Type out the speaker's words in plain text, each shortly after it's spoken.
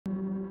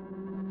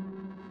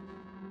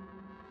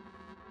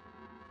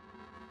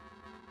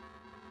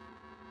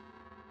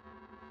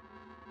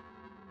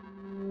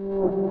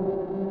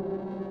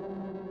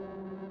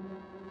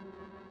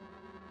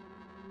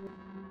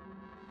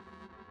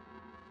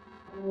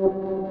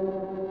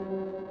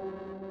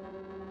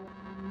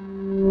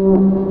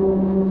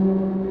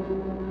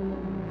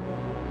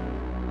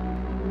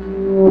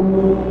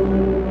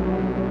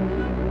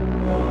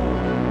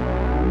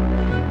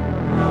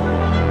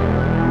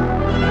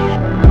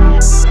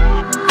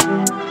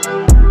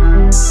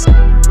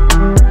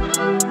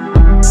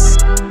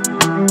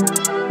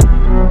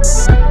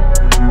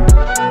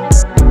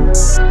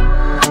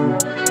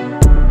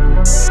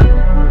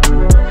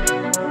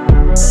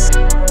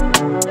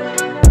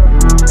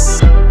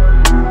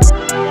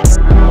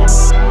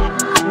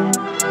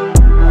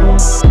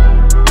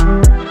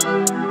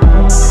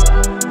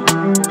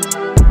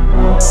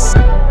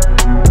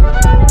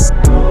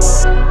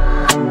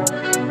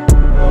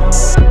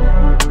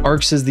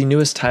ARCS is the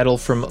newest title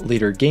from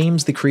Leader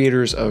Games, the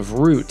creators of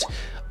Root,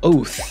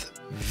 Oath,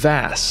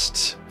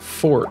 Vast,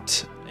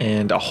 Fort,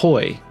 and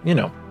Ahoy, you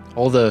know,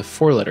 all the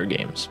four-letter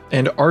games.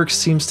 And ARCS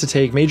seems to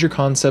take major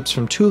concepts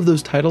from two of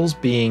those titles,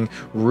 being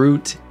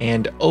Root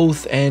and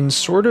Oath, and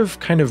sort of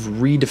kind of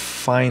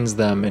redefines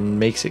them and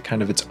makes it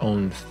kind of its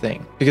own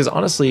thing. Because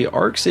honestly,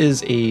 ARCS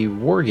is a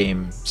war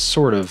game,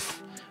 sort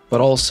of, but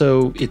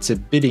also it's a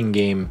bidding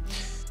game,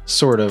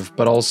 sort of,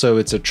 but also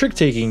it's a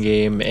trick-taking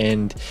game,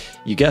 and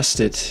you guessed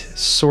it,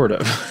 sort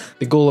of.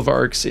 The goal of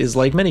ARCS is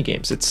like many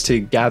games, it's to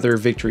gather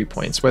victory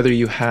points, whether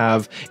you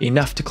have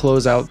enough to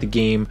close out the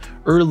game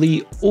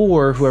early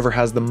or whoever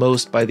has the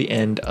most by the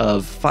end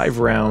of 5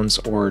 rounds,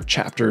 or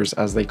chapters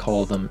as they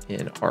call them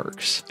in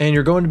ARCS. And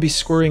you're going to be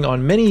scoring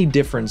on many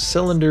different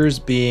cylinders,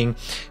 being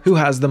who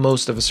has the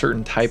most of a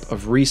certain type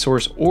of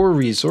resource or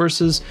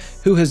resources,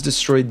 who has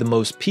destroyed the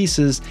most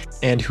pieces,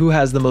 and who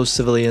has the most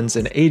civilians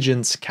and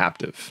agents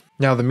captive.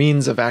 Now, the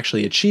means of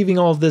actually achieving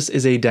all of this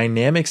is a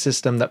dynamic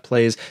system that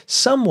plays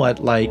somewhat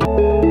like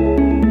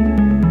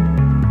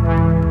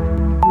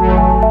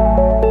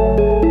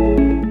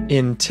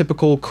in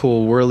typical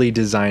cool whirly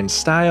design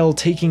style,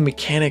 taking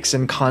mechanics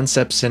and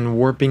concepts and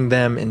warping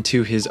them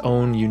into his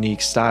own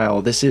unique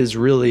style. This is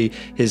really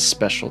his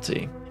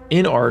specialty.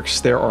 In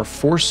ARCS, there are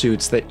 4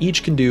 suits that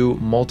each can do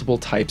multiple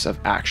types of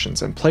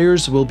actions, and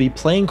players will be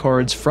playing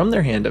cards from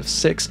their hand of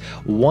 6,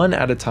 one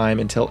at a time,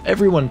 until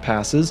everyone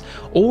passes,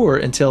 or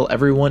until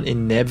everyone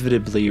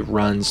inevitably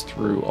runs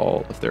through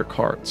all of their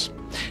cards.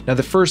 Now,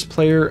 the first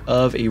player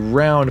of a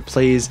round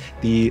plays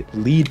the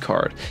lead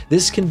card.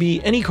 This can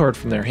be any card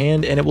from their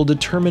hand, and it will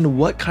determine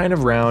what kind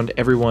of round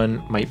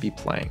everyone might be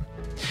playing.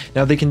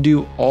 Now, they can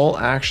do all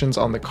actions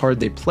on the card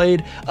they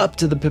played up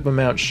to the pip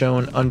amount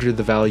shown under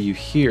the value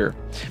here,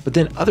 but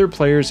then other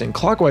players in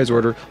clockwise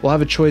order will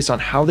have a choice on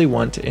how they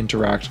want to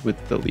interact with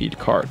the lead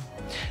card.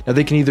 Now,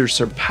 they can either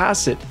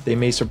surpass it. They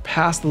may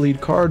surpass the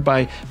lead card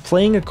by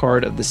playing a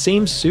card of the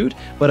same suit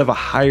but of a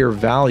higher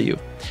value,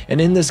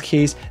 and in this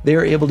case they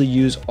are able to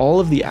use all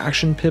of the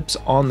action pips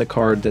on the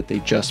card that they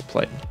just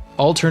played.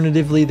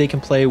 Alternatively, they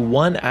can play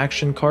one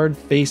action card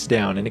face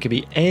down, and it can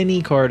be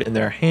any card in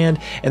their hand,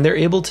 and they're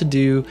able to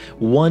do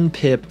 1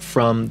 pip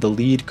from the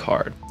lead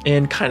card.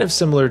 And kind of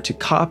similar to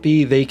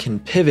copy, they can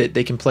pivot.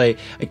 They can play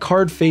a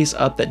card face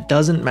up that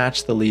doesn't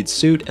match the lead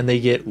suit, and they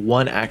get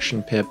 1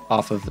 action pip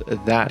off of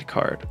that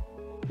card.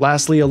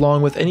 Lastly,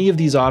 along with any of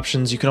these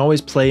options, you can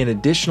always play an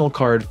additional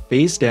card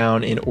face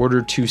down in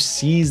order to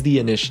seize the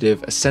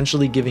initiative,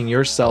 essentially giving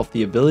yourself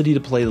the ability to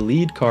play the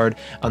lead card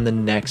on the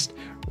next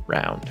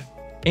round.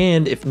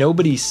 And if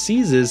nobody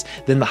seizes,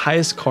 then the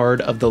highest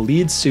card of the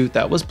lead suit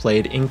that was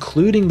played,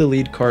 including the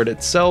lead card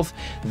itself,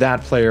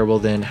 that player will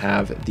then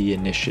have the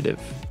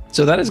initiative.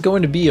 So that is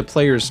going to be a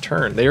player's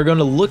turn. They are going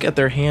to look at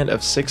their hand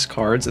of 6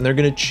 cards, and they're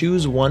going to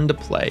choose one to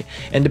play.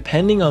 And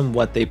depending on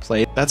what they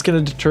play, that's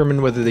going to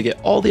determine whether they get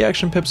all the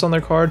action pips on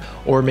their card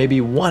or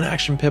maybe 1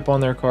 action pip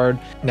on their card.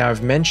 Now,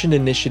 I've mentioned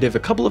initiative a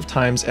couple of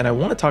times, and I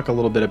want to talk a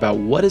little bit about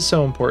what is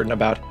so important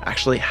about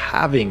actually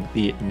having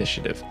the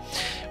initiative.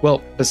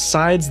 Well,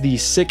 besides the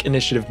sick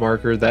initiative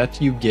marker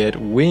that you get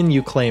when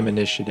you claim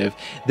initiative,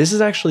 this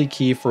is actually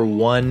key for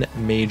one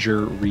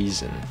major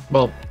reason.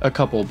 Well, a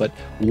couple, but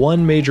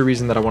one major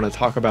reason that I want to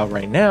talk about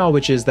right now,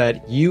 which is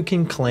that you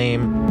can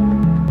claim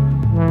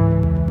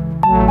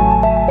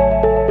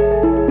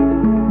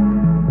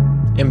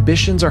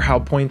ambitions are how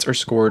points are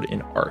scored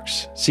in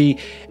ARCS. See,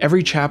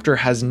 every chapter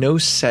has no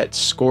set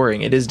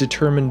scoring. It is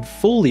determined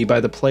fully by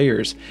the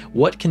players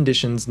what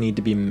conditions need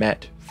to be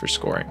met for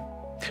scoring.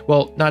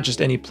 Well, not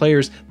just any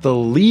players, the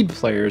lead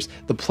players,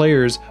 the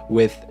players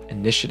with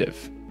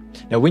initiative.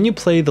 Now, when you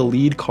play the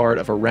lead card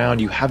of a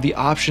round, you have the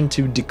option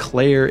to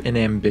declare an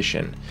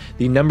ambition.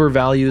 The number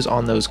values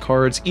on those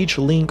cards each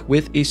link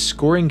with a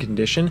scoring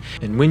condition,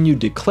 and when you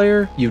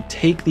declare, you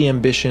take the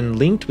ambition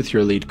linked with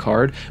your lead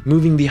card,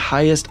 moving the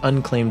highest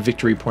unclaimed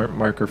victory point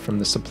marker from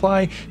the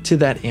supply to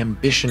that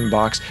ambition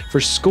box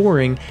for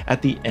scoring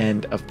at the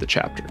end of the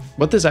chapter.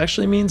 What this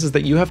actually means is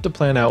that you have to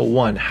plan out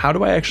 1, how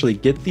do I actually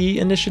get the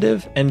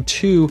initiative? And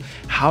 2,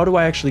 how do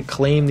I actually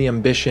claim the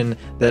ambition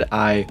that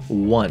I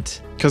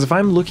want? Because if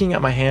I'm looking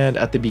at my hand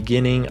at the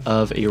beginning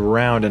of a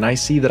round and I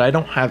see that I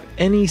don't have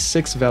any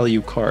 6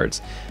 value cards,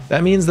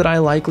 that means that I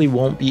likely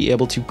won't be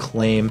able to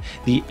claim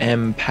the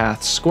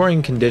empath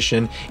scoring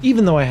condition,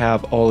 even though I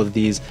have all of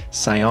these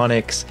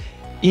psionics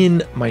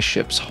in my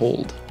ship's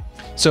hold.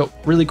 So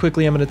really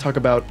quickly, I'm going to talk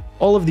about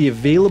all of the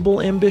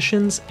available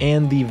ambitions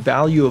and the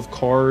value of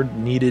card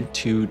needed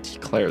to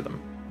declare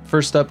them.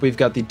 First up, we've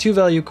got the 2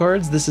 value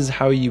cards. This is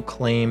how you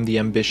claim the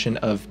ambition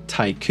of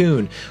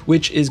Tycoon,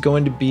 which is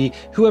going to be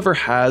whoever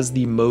has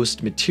the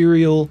most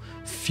material,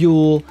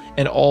 fuel,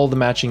 and all the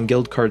matching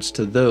guild cards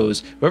to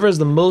those. Whoever has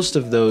the most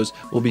of those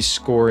will be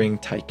scoring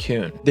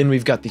Tycoon. Then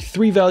we've got the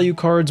 3 value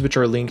cards, which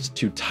are linked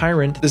to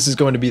Tyrant. This is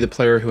going to be the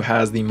player who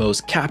has the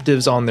most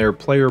captives on their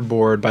player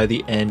board by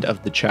the end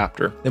of the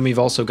chapter. Then we've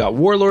also got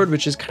Warlord,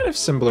 which is kind of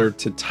similar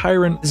to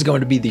Tyrant. This is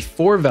going to be the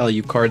 4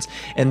 value cards,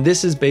 and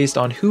this is based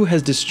on who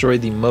has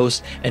destroyed the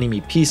most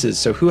enemy pieces.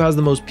 So who has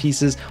the most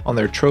pieces on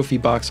their trophy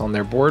box on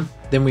their board.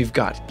 Then we've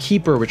got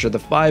Keeper, which are the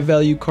 5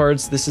 value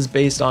cards. This is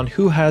based on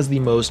who has the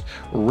most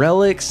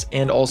relics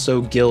and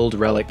also guild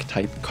relic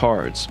type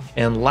cards.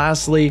 And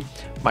lastly,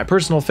 my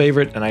personal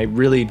favorite, and I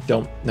really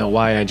don't know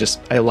why,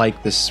 I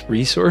like this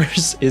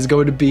resource, is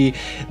going to be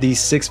the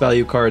 6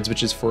 value cards,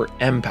 which is for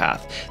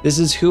Empath. This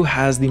is who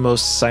has the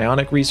most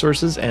psionic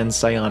resources and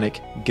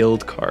psionic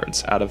guild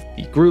cards. Out of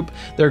the group,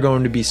 they're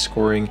going to be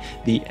scoring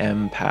the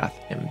Empath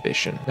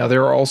ambition. Now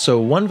there are also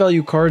 1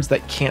 value cards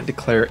that can't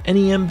declare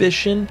any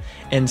ambition,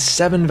 and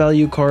 7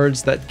 value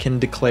cards that can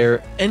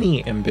declare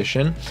any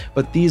ambition,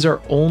 but these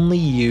are only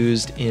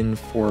used in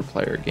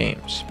 4-player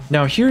games.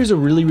 Now here's a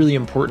really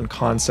important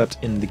concept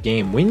in the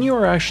game. When you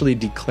are actually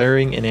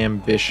declaring an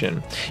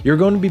ambition, you're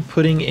going to be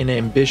putting an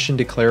ambition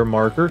declare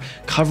marker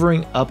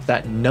covering up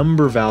that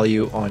number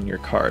value on your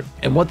card.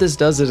 And what this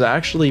does is it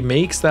actually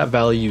makes that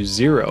value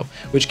 0,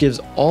 which gives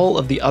all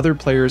of the other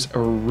players a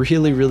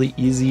really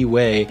easy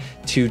way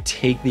to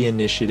take the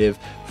initiative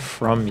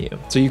from you.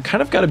 So you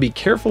kind of got to be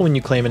careful when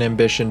you claim an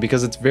ambition,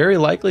 because it's very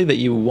likely that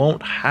you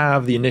won't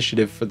have the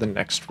initiative for the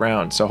next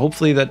round. So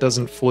hopefully that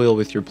doesn't foil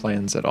with your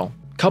plans at all.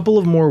 Couple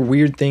of more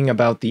weird thing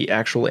about the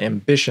actual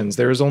ambitions.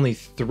 There's only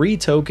 3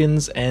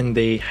 tokens, and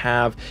they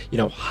have,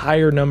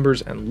 higher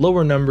numbers and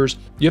lower numbers.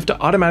 You have to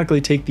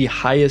automatically take the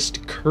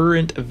highest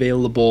current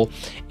available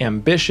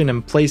ambition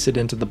and place it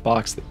into the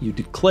box that you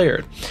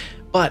declared.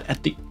 But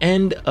at the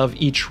end of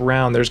each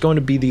round, there's going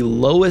to be the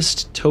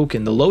lowest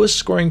token. The lowest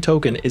scoring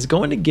token is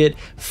going to get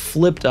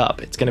flipped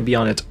up. It's going to be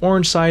on its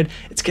orange side.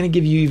 It's going to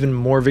give you even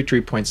more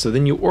victory points. So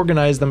then you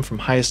organize them from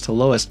highest to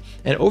lowest.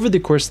 And over the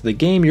course of the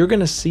game, you're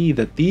going to see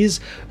that these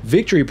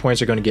victory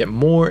points are going to get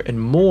more and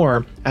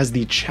more as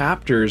the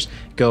chapters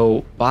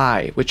go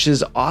by, which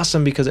is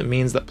awesome because it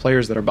means that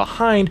players that are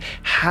behind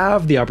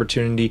have the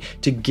opportunity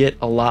to get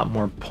a lot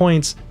more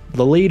points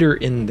later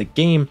in the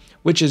game,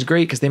 which is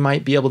great because they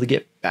might be able to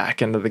get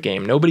back into the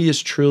game. Nobody is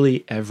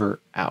truly ever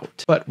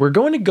out. But we're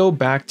going to go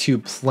back to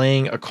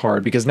playing a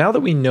card, because now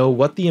that we know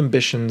what the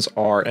ambitions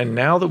are, and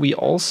now that we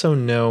also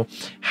know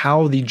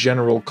how the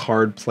general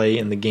card play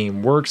in the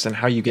game works and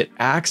how you get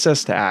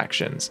access to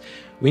actions,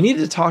 we need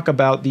to talk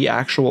about the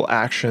actual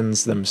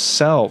actions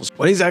themselves.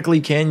 What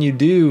exactly can you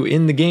do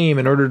in the game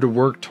in order to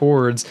work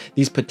towards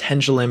these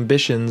potential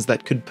ambitions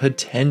that could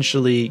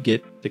potentially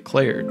get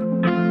declared?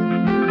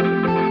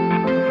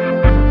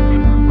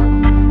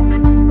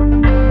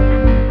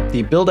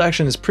 The build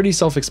action is pretty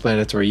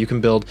self-explanatory. You can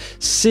build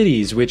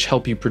cities, which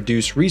help you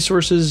produce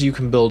resources. You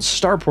can build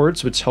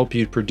starports, which help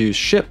you produce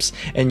ships,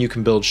 and you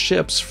can build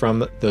ships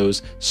from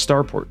those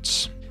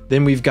starports.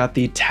 Then we've got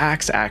the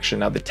tax action.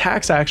 Now the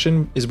tax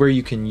action is where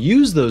you can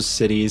use those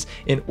cities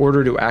in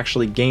order to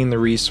actually gain the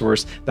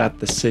resource that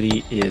the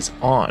city is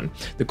on.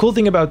 The cool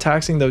thing about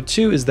taxing though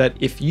too is that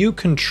if you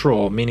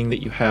control, meaning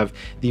that you have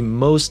the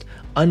most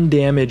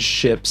undamaged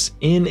ships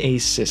in a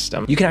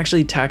system, you can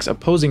actually tax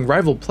opposing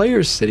rival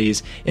players'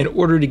 cities in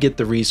order to get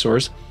the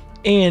resource.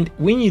 And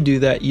when you do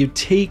that, you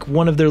take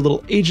one of their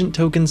little agent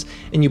tokens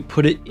and you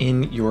put it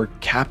in your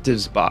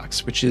captives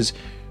box, which is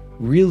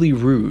really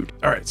rude.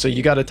 All right, so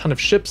you got a ton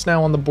of ships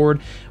now on the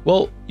board.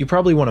 Well, you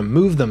probably want to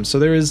move them. So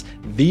there is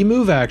the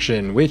move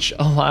action, which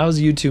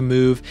allows you to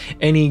move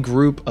any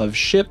group of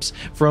ships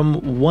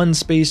from one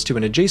space to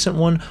an adjacent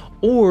one,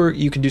 or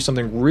you can do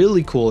something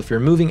really cool. If you're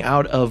moving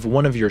out of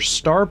one of your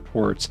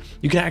starports,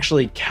 you can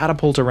actually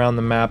catapult around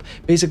the map,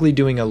 basically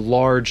doing a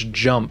large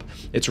jump.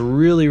 It's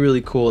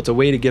really cool. It's a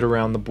way to get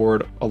around the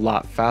board a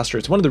lot faster.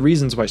 It's one of the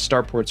reasons why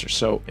starports are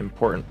so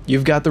important.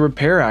 You've got the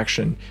repair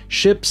action.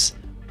 Ships,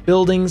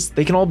 buildings,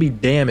 they can all be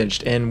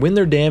damaged, and when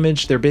they're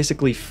damaged, they're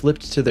basically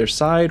flipped to their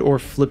side or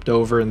flipped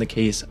over in the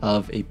case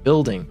of a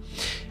building.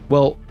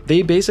 Well,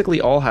 they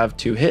basically all have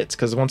 2 hits,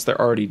 because once they're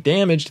already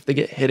damaged, if they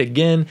get hit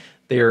again,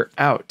 they're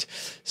out.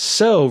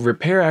 So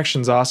repair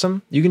action's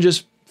awesome. You can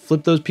just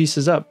flip those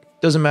pieces up.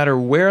 Doesn't matter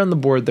where on the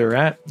board they're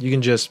at, you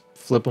can just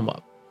flip them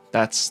up.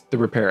 That's the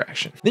repair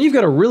action. Then you've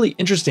got a really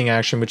interesting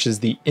action, which is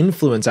the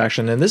influence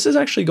action. And this is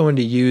actually going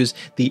to use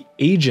the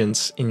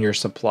agents in your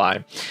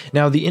supply.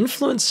 Now, the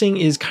influencing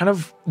is kind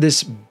of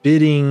this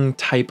bidding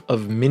type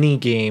of mini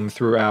game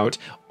throughout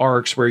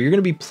ARCS, where you're going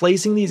to be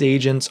placing these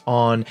agents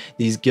on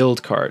these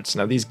guild cards.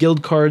 Now, these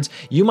guild cards,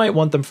 you might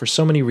want them for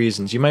so many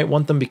reasons. You might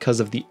want them because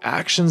of the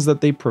actions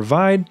that they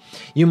provide.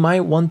 You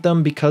might want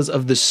them because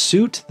of the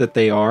suit that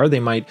they are. They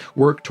might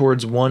work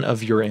towards one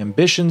of your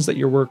ambitions that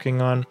you're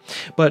working on.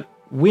 But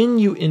when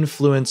you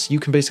influence, you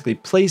can basically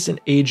place an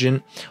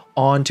agent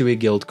onto a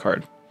guild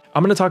card.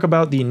 I'm going to talk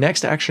about the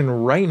next action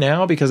right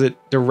now because it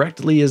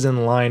directly is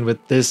in line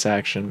with this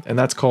action, and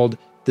that's called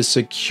the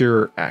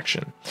secure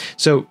action.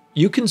 So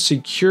you can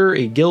secure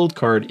a guild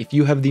card if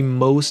you have the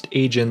most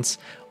agents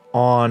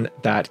on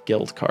that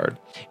guild card.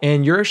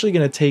 And you're actually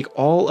going to take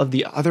all of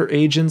the other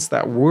agents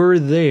that were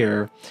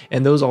there,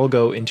 and those all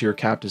go into your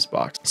captives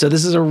box. So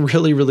this is a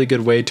really, really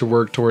good way to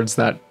work towards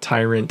that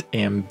tyrant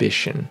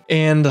ambition.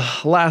 And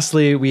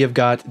lastly, we have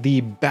got the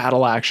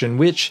battle action,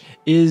 which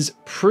is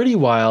pretty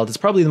wild. It's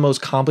probably the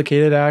most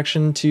complicated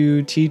action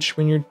to teach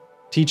when you're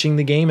teaching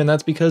the game, and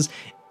that's because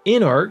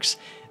in ARCS,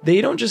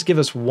 they don't just give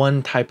us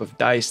one type of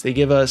dice, they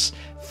give us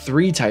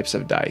 3 types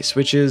of dice,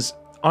 which is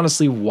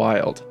honestly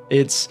wild.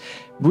 It's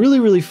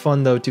really, really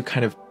fun though to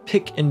kind of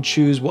pick and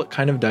choose what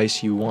kind of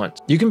dice you want.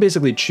 You can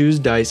basically choose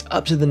dice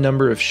up to the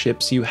number of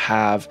ships you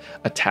have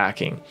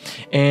attacking.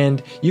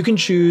 And you can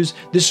choose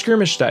the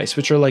skirmish dice,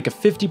 which are like a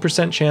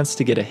 50% chance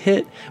to get a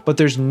hit, but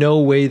there's no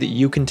way that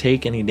you can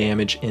take any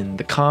damage in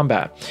the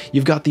combat.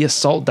 You've got the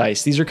assault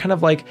dice. These are kind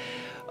of like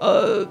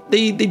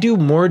they do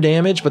more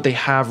damage, but they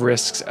have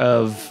risks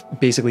of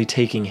basically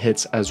taking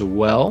hits as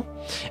well.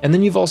 And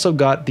then you've also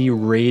got the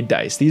raid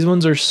dice. These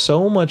ones are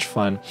so much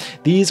fun.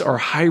 These are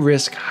high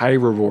risk, high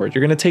reward.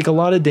 You're going to take a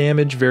lot of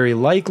damage, very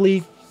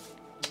likely.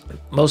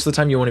 Most of the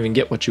time you won't even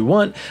get what you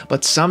want,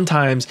 but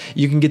sometimes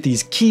you can get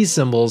these key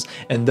symbols,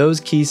 and those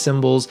key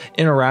symbols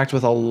interact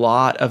with a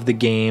lot of the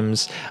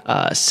game's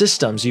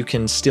systems. You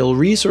can steal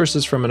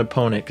resources from an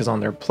opponent because on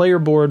their player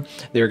board,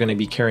 they're going to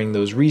be carrying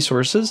those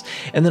resources.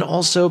 And then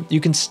also you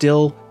can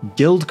steal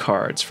guild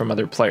cards from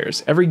other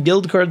players. Every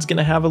guild card is going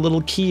to have a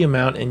little key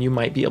amount, and you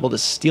might be able to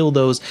steal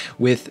those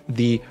with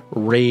the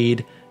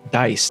raid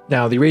dice.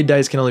 Now, the raid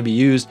dice can only be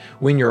used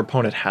when your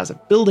opponent has a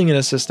building in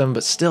a system,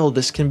 but still,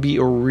 this can be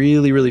a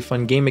really, really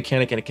fun game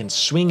mechanic, and it can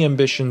swing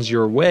ambitions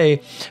your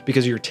way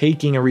because you're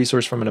taking a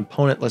resource from an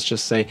opponent, let's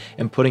just say,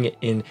 and putting it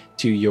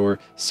into your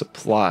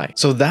supply.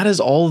 So that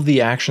is all of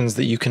the actions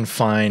that you can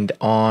find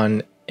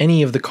on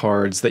any of the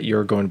cards that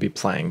you're going to be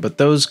playing, but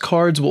those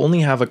cards will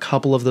only have a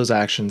couple of those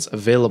actions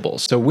available.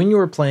 So when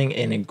you're playing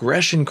an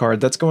aggression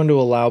card, that's going to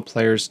allow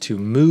players to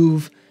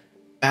move,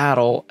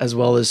 battle, as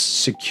well as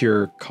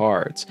secure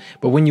cards.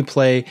 But when you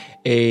play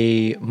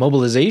a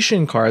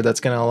mobilization card, that's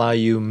going to allow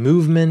you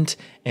movement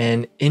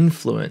and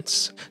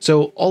influence.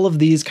 So all of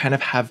these kind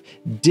of have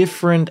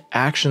different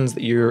actions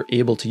that you're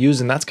able to use.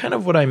 And that's kind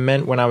of what I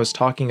meant when I was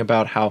talking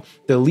about how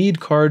the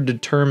lead card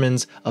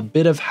determines a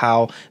bit of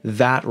how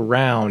that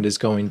round is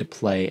going to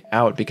play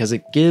out, because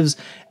it gives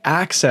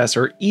access,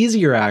 or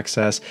easier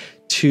access,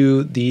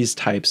 to these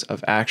types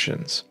of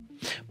actions.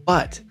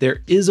 But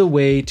there is a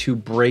way to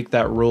break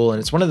that rule, and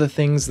it's one of the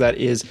things that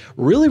is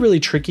really, really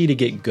tricky to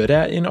get good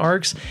at in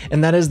ARCS,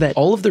 and that is that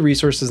all of the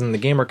resources in the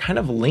game are kind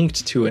of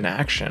linked to an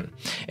action.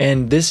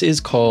 And this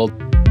is called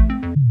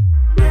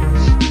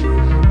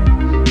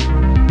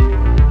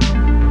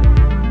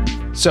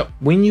So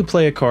when you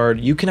play a card,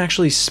 you can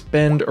actually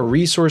spend a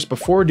resource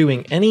before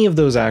doing any of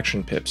those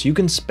action pips. You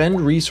can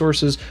spend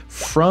resources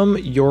from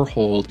your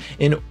hold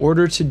in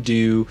order to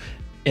do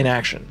an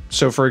action.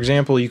 So for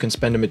example, you can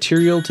spend a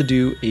material to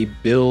do a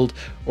build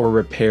or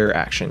repair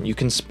action. You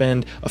can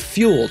spend a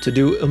fuel to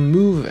do a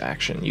move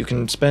action. You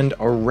can spend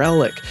a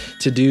relic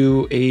to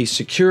do a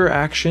secure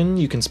action.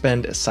 You can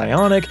spend a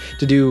psionic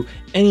to do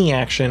any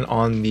action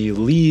on the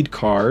lead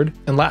card.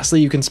 And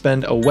lastly, you can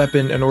spend a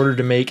weapon in order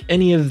to make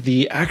any of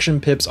the action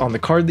pips on the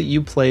card that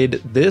you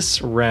played this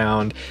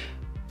round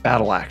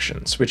battle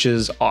actions, which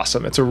is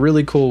awesome. It's a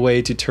really cool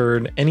way to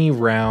turn any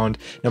round,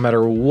 no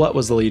matter what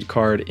was the lead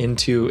card,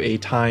 into a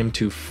time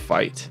to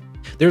fight.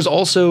 There's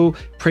also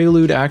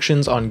prelude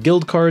actions on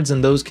guild cards,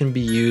 and those can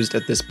be used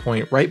at this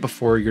point right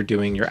before you're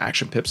doing your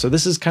action pip. So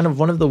this is kind of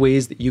one of the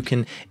ways that you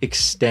can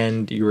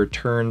extend your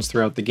turns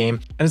throughout the game.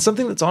 And it's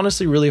something that's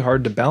honestly really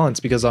hard to balance,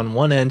 because on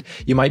one end,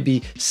 you might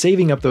be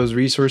saving up those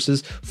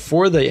resources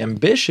for the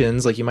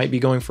ambitions, like you might be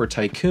going for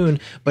Tycoon,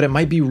 but it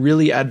might be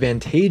really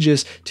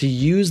advantageous to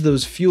use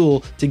those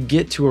fuel to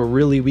get to a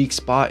really weak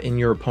spot in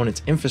your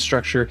opponent's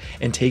infrastructure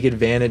and take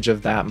advantage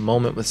of that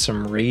moment with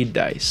some raid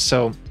dice.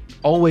 So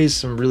always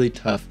some really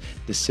tough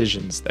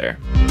decisions there.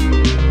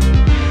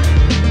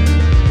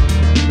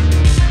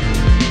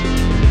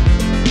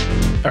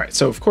 All right,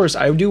 so of course,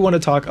 I do want to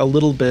talk a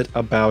little bit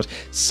about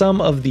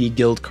some of the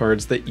guild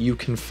cards that you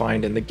can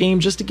find in the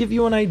game, just to give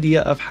you an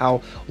idea of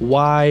how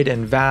wide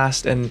and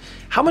vast and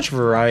how much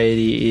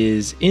variety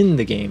is in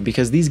the game,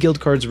 because these guild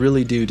cards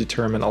really do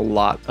determine a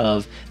lot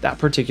of that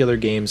particular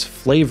game's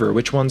flavor,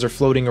 which ones are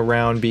floating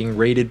around, being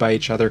rated by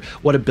each other,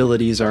 what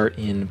abilities are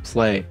in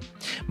play.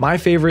 My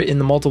favorite in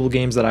the multiple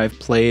games that I've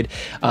played,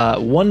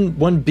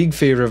 one big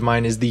favorite of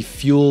mine is the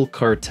Fuel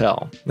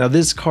Cartel. Now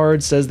this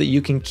card says that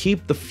you can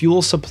keep the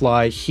fuel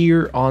supply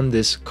here on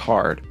this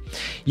card.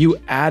 You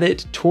add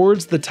it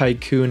towards the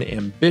Tycoon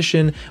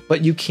ambition,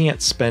 but you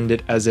can't spend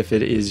it as if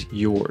it is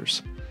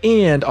yours.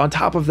 And on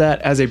top of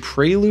that, as a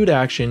prelude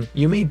action,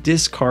 you may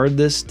discard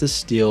this to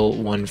steal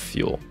one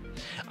fuel.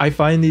 I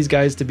find these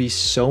guys to be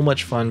so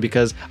much fun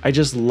because I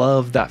just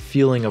love that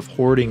feeling of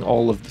hoarding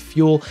all of the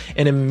fuel,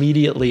 and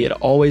immediately it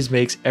always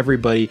makes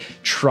everybody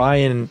try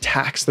and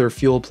tax their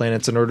fuel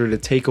planets in order to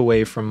take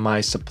away from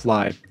my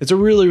supply. It's a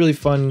really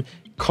fun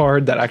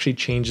card that actually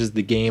changes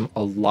the game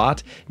a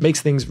lot. It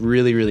makes things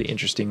really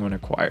interesting when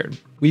acquired.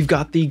 We've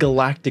got the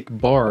Galactic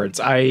Bards.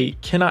 I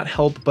cannot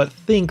help but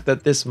think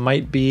that this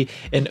might be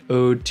an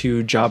ode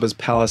to Jabba's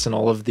palace and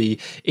all of the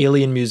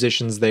alien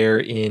musicians there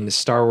in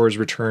Star Wars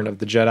Return of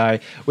the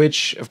Jedi,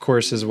 which of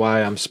course is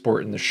why I'm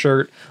sporting the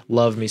shirt.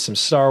 Love me some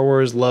Star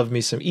Wars, love me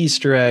some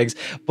Easter eggs,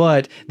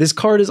 but this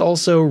card is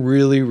also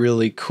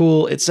really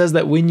cool. It says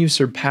that when you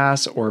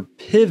surpass or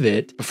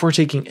pivot, before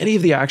taking any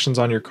of the actions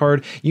on your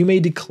card, you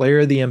may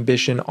declare the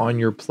ambition on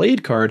your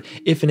played card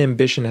if an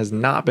ambition has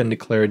not been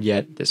declared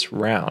yet this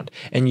round,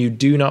 and you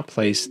do not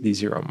place the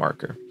 0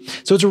 marker.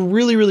 So it's a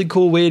really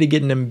cool way to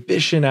get an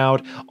ambition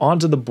out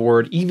onto the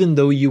board even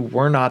though you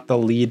were not the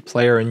lead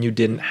player and you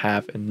didn't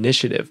have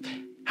initiative.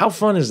 How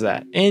fun is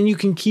that? And you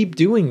can keep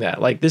doing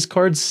that. Like, this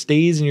card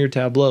stays in your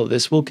tableau.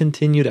 This will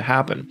continue to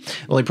happen.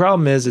 The only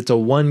problem is it's a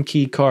 1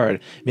 key card,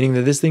 meaning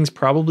that this thing's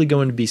probably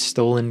going to be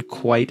stolen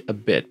quite a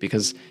bit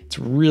because it's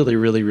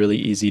really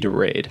easy to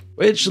raid.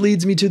 Which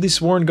leads me to the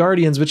Sworn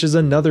Guardians, which is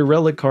another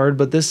relic card,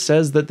 but this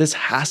says that this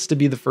has to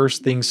be the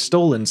first thing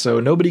stolen. So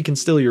nobody can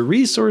steal your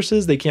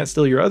resources. They can't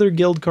steal your other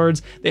guild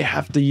cards. They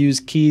have to use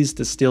keys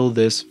to steal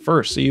this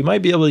first. So you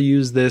might be able to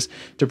use this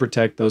to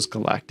protect those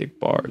Galactic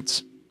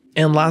Bards.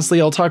 And lastly,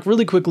 I'll talk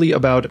really quickly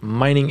about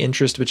Mining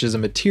Interest, which is a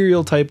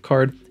material type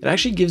card. It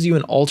actually gives you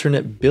an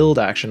alternate build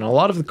action. A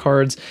lot of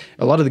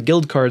the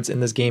guild cards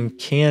in this game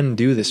can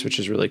do this, which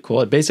is really cool.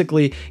 It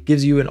basically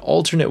gives you an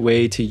alternate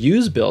way to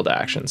use build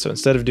action. So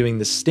instead of doing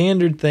the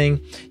standard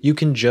thing, you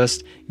can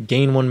just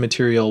gain 1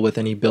 material with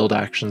any build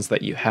actions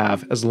that you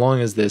have, as long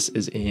as this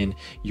is in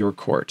your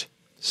court.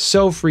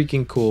 So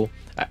freaking cool.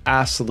 I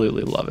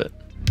absolutely love it.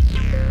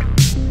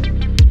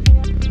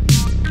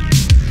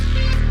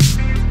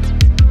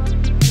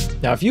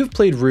 Now, if you've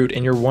played Root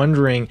and you're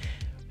wondering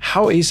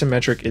how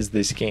asymmetric is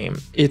this game,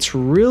 it's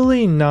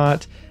really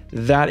not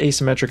that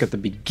asymmetric at the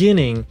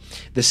beginning.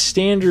 The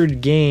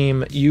standard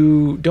game,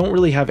 you don't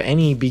really have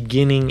any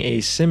beginning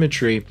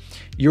asymmetry.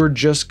 You're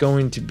just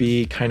going to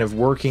be kind of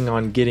working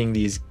on getting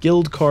these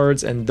guild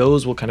cards, and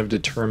those will kind of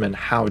determine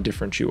how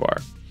different you are.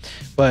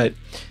 But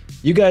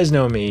you guys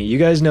know me. You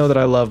guys know that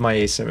I love my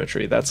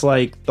asymmetry. That's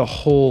like the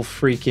whole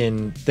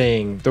freaking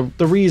thing.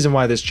 The reason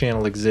why this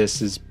channel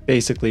exists is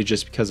basically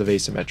just because of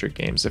asymmetric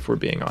games, if we're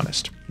being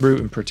honest. Root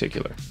in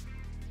particular.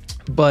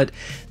 But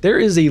there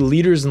is a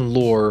Leaders in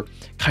Lore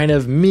kind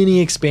of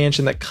mini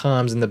expansion that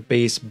comes in the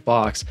base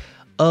box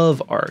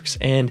of ARCS,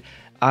 and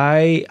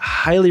I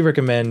highly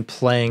recommend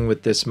playing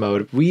with this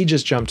mode. We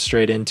just jumped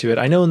straight into it.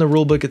 I know in the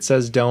rulebook it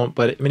says don't,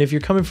 but I mean, if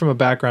you're coming from a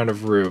background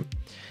of Root,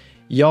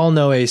 y'all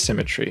know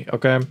asymmetry,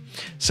 okay?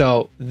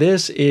 So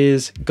this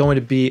is going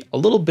to be a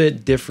little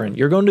bit different.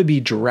 You're going to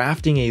be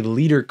drafting a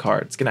leader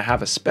card. It's going to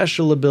have a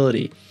special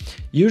ability,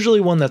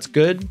 usually one that's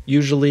good,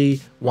 usually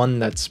one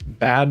that's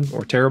bad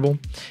or terrible.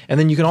 And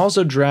then you can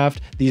also draft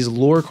these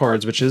lore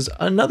cards, which is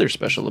another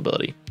special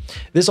ability.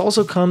 This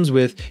also comes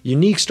with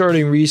unique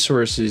starting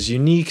resources,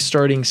 unique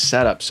starting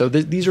setup. So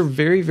these are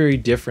very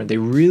different. They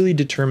really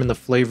determine the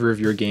flavor of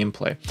your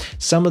gameplay.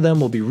 Some of them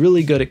will be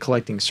really good at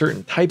collecting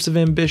certain types of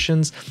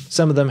ambitions.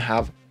 Some of them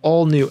have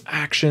all new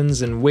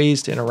actions and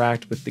ways to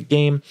interact with the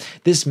game.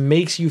 This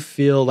makes you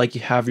feel like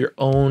you have your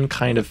own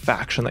kind of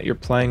faction that you're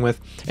playing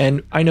with.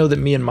 And I know that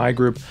me and my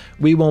group,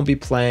 we won't be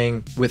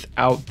playing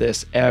without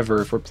this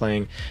ever if we're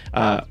playing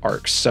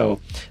ARCS. So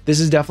this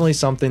is definitely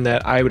something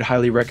that I would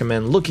highly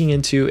recommend looking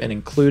into and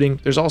including.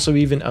 There's also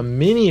even a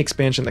mini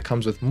expansion that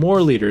comes with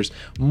more leaders,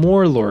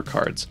 more lore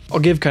cards. I'll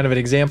give kind of an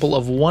example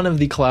of one of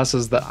the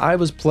classes that I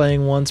was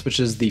playing once, which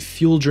is the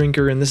Fuel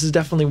Drinker. And this is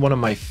definitely one of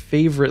my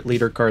favorite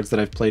leader cards that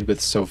I've played with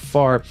so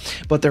far,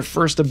 but their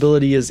first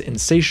ability is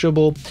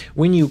Insatiable.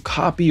 When you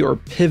copy or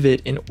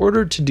pivot in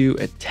order to do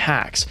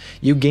attacks,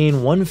 you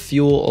gain 1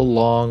 fuel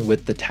along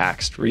with the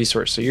taxed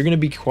resource. So you're going to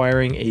be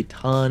acquiring a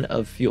ton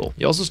of fuel.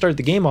 You also start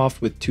the game off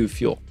with 2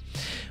 fuel.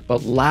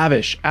 But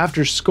Lavish,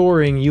 after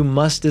scoring, you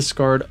must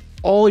discard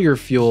all your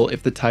fuel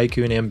if the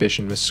Tycoon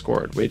ambition was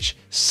scored, which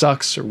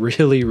sucks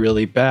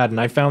really bad. And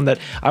I found that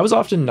I was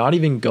often not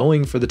even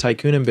going for the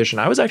Tycoon ambition.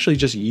 I was actually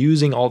just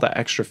using all that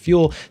extra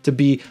fuel to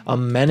be a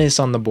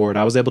menace on the board.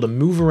 I was able to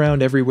move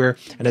around everywhere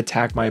and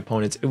attack my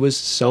opponents. It was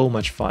so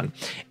much fun.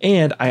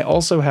 And I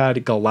also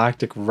had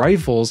galactic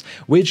rifles,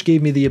 which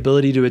gave me the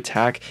ability to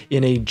attack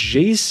in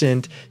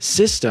adjacent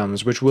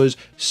systems, which was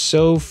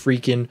so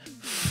freaking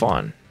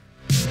fun.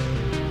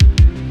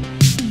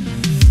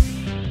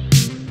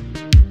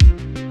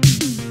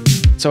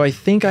 So I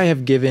think I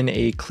have given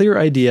a clear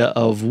idea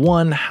of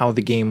 1, how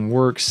the game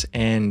works,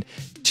 and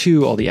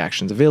 2, all the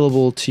actions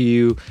available to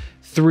you,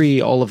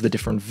 3, all of the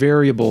different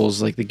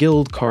variables like the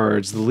guild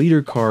cards, the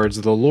leader cards,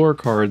 the lore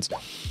cards.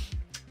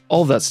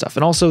 all of that stuff.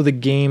 And also the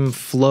game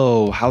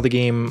flow, how the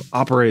game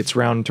operates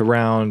round to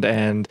round,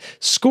 and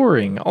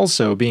scoring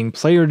also being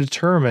player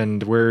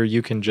determined, where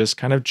you can just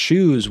kind of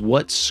choose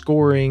what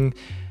scoring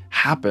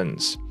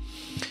happens.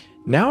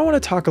 Now I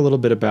want to talk a little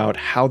bit about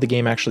how the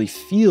game actually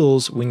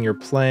feels when you're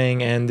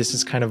playing, and this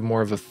is kind of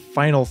more of a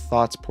final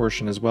thoughts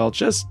portion as well,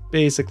 just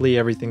basically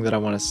everything that I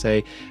want to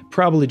say,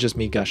 probably just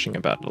me gushing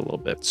about it a little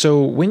bit.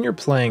 So when you're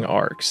playing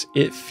ARCS,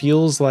 it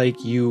feels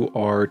like you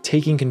are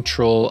taking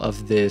control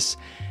of this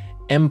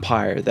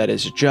empire that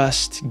is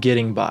just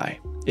getting by.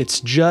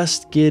 It's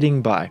just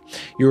getting by.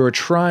 You're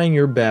trying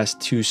your best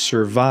to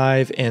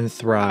survive and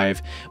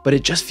thrive, but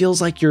it just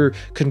feels like you're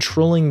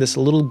controlling this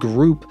little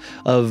group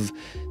of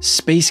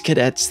space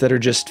cadets that are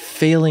just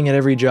failing at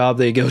every job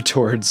they go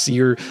towards.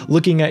 You're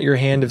looking at your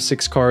hand of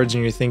 6 cards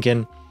and you're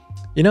thinking,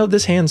 you know,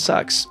 this hand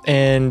sucks.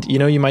 And, you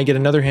know, you might get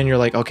another hand, you're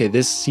like, okay,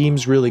 this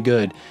seems really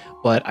good,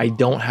 but I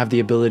don't have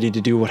the ability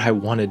to do what I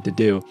wanted to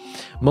do.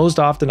 Most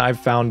often I've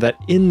found that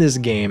in this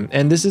game,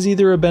 and this is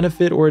either a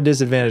benefit or a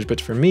disadvantage,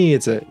 but for me,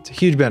 it's a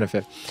huge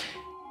benefit.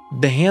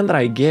 The hand that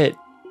I get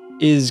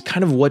is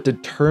kind of what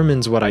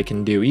determines what I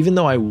can do. Even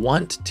though I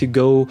want to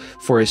go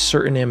for a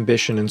certain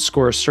ambition and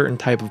score a certain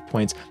type of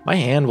points, my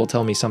hand will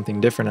tell me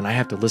something different and I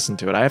have to listen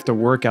to it. I have to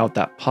work out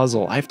that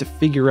puzzle. I have to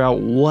figure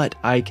out what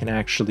I can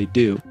actually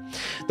do.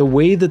 The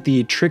way that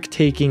the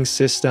trick-taking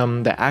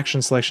system, the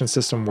action selection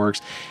system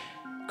works,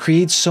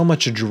 creates so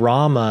much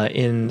drama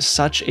in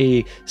such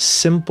a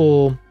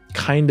simple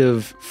kind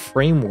of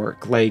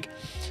framework. Like,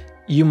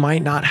 you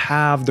might not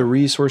have the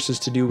resources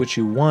to do what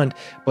you want,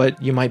 but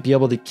you might be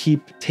able to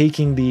keep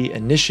taking the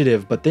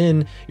initiative, but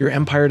then your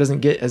empire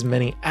doesn't get as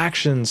many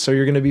actions, so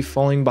you're going to be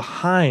falling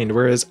behind,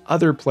 whereas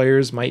other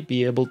players might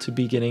be able to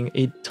be getting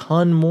a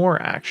ton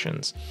more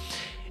actions.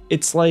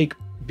 It's like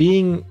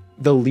being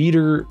the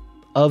leader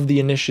of the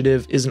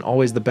initiative isn't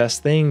always the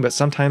best thing, but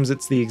sometimes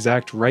it's the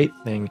exact right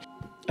thing.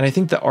 And I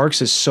think that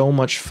ARCS is so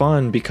much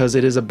fun because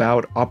it is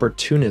about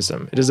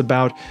opportunism. It is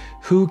about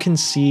who can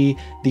see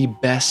the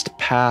best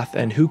path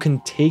and who can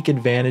take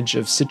advantage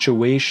of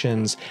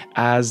situations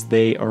as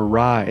they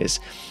arise.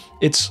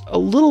 It's a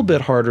little bit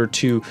harder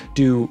to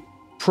do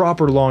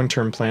proper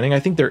long-term planning.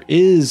 I think there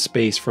is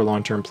space for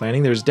long-term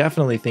planning. There's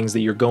definitely things that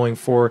you're going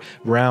for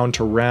round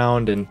to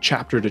round and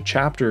chapter to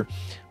chapter.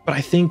 But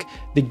I think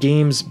the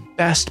game's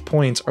best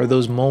points are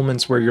those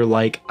moments where you're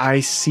like,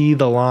 I see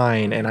the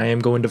line and I am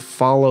going to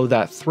follow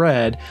that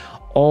thread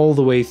all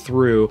the way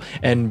through,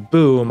 and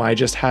boom, I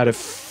just had a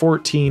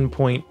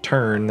 14-point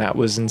turn that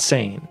was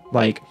insane.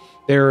 Like,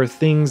 there are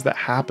things that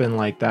happen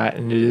like that,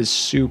 and it is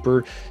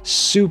super,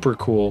 super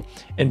cool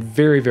and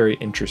very, very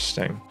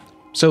interesting.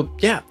 So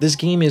yeah, this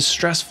game is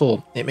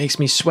stressful. It makes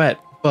me sweat,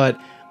 but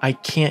I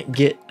can't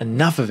get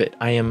enough of it.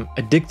 I am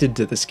addicted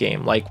to this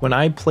game. Like, when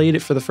I played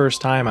it for the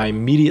first time, I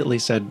immediately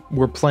said,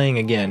 we're playing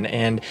again.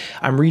 And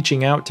I'm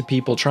reaching out to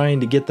people, trying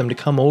to get them to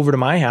come over to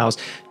my house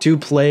to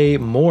play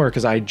more,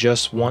 because I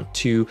just want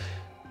to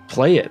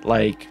play it.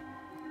 Like,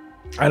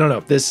 I don't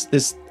know,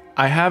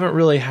 I haven't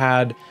really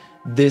had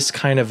this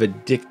kind of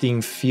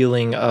addicting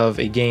feeling of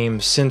a game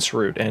since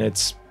Root. And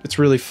it's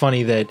really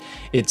funny that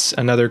it's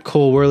another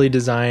cool whirly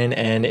design,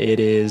 and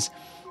it is,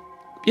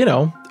 you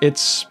know,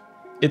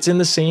 it's in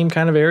the same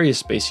kind of area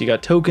space. You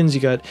got tokens,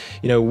 you got,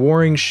 you know,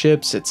 warring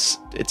ships. It's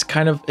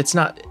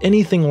not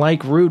anything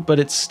like Root, but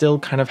it still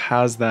kind of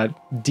has that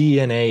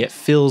DNA. It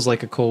feels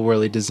like a cool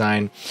whirly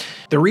design.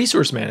 The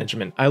resource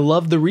management. I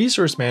love the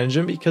resource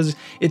management because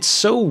it's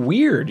so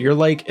weird. You're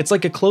like, it's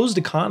like a closed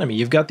economy.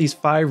 You've got these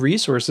 5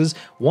 resources.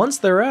 Once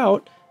they're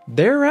out,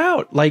 they're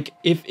out. Like,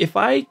 if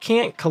I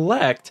can't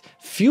collect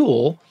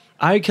fuel,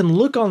 I can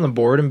look on the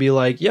board and be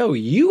like, yo,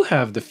 you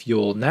have the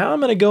fuel. Now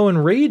I'm going to go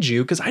and raid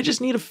you because I just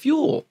need a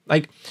fuel.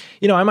 Like,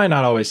 you know, I might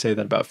not always say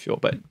that about fuel,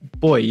 but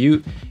boy,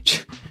 you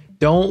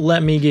don't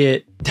let me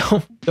get,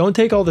 don't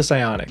take all the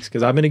psionics,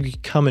 because I'm going to be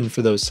coming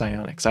for those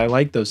psionics. I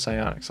like those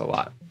psionics a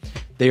lot.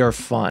 They are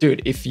fun.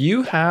 Dude, if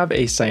you have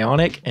a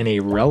psionic and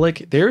a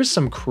relic, there's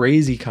some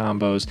crazy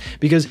combos,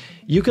 because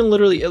you can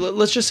literally,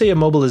 let's just say a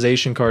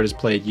mobilization card is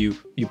played. You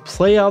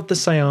play out the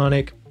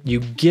psionic, you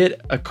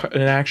get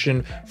an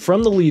action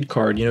from the lead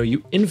card, you know,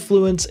 you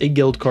influence a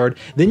guild card,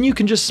 then you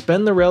can just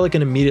spend the relic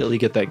and immediately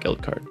get that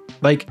guild card.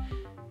 Like,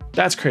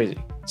 that's crazy.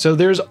 So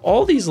there's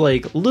all these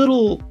like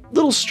little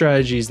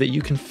strategies that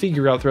you can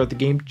figure out throughout the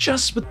game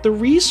just with the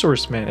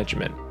resource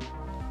management.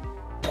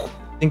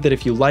 I think that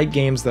if you like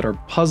games that are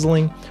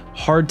puzzling,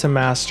 hard to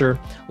master,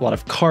 a lot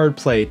of card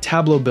play,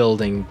 tableau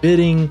building,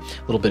 bidding,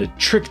 a little bit of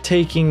trick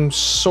taking,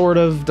 sort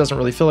of, doesn't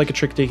really feel like a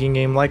trick taking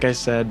game, like I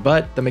said,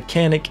 but the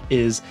mechanic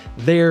is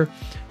there.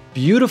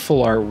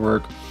 Beautiful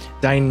artwork,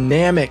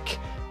 dynamic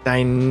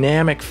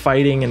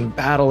fighting and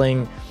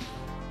battling.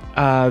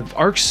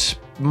 ARCS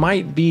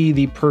might be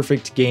the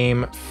perfect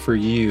game for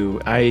you.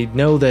 I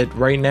know that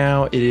right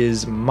now it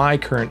is my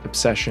current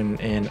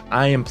obsession, and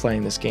I am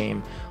playing this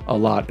game a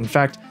lot. In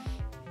fact,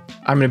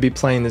 I'm going to be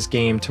playing this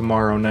game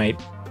tomorrow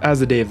night as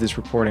the day of this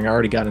recording, I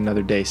already got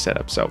another day set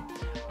up, so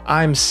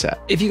I'm set.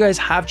 If you guys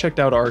have checked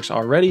out ARCS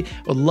already,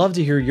 I would love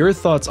to hear your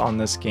thoughts on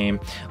this game.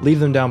 Leave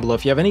them down below.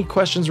 If you have any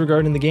questions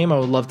regarding the game, I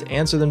would love to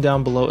answer them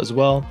down below as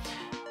well.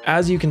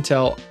 As you can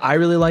tell, I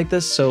really like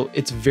this, so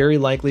it's very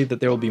likely that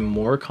there will be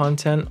more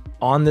content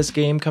on this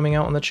game coming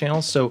out on the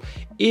channel. So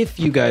if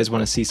you guys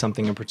want to see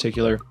something in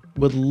particular,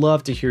 would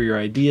love to hear your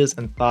ideas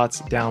and thoughts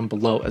down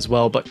below as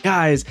well. But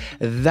guys,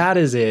 that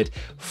is it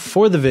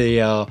for the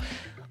video.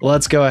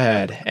 Let's go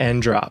ahead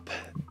and drop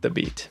the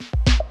beat.